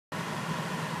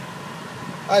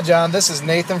Hi John, this is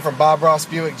Nathan from Bob Ross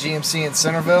Buick GMC in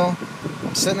Centerville.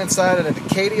 I'm sitting inside an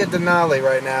Acadia Denali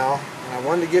right now, and I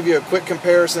wanted to give you a quick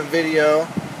comparison video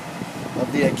of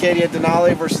the Acadia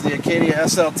Denali versus the Acadia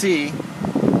SLT.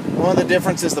 One of the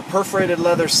differences is the perforated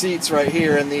leather seats right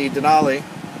here in the Denali.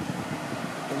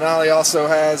 The Denali also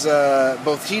has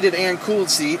both heated and cooled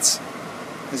seats,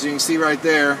 as you can see right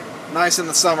there. Nice in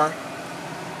the summer.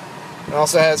 It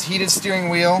also has heated steering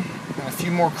wheel and a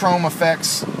few more chrome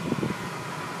effects.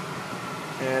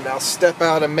 And I'll step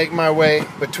out and make my way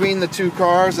between the two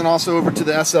cars and also over to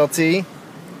the SLT.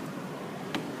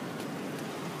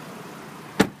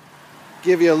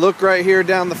 Give you a look right here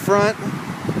down the front.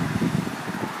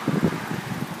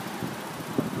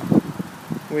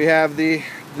 We have the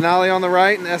Denali on the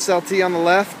right and the SLT on the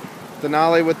left.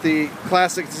 Denali with the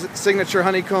classic signature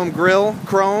honeycomb grille,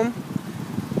 chrome.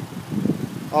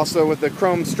 Also with the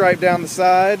chrome stripe down the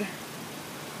side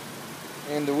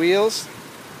and the wheels.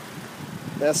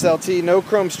 The SLT, no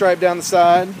chrome stripe down the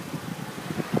side.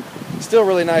 Still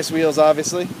really nice wheels,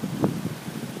 obviously.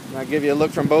 And I'll give you a look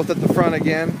from both at the front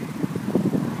again.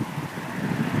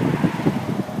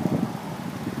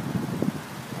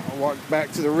 I'll walk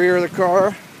back to the rear of the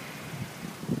car.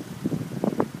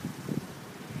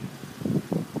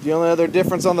 The only other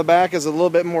difference on the back is a little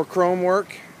bit more chrome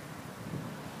work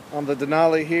on the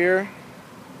Denali here,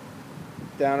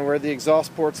 down where the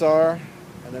exhaust ports are,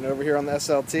 and then over here on the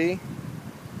SLT.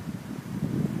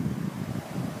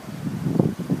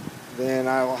 Then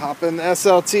I will hop in the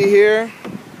SLT here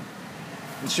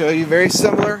and show you very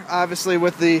similar, obviously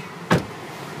with the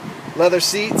leather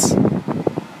seats.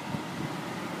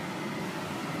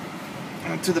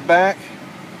 To the back.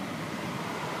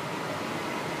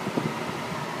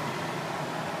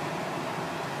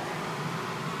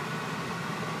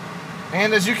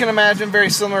 And as you can imagine, very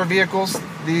similar vehicles.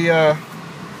 The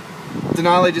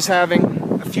Denali just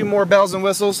having a few more bells and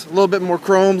whistles, a little bit more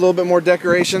chrome, a little bit more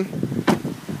decoration.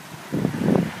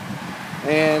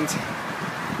 And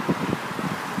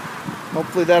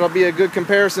hopefully that'll be a good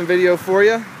comparison video for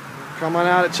you. Come on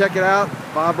out and check it out.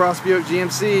 Bob Ross Buick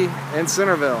GMC in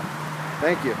Centerville.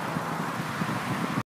 Thank you.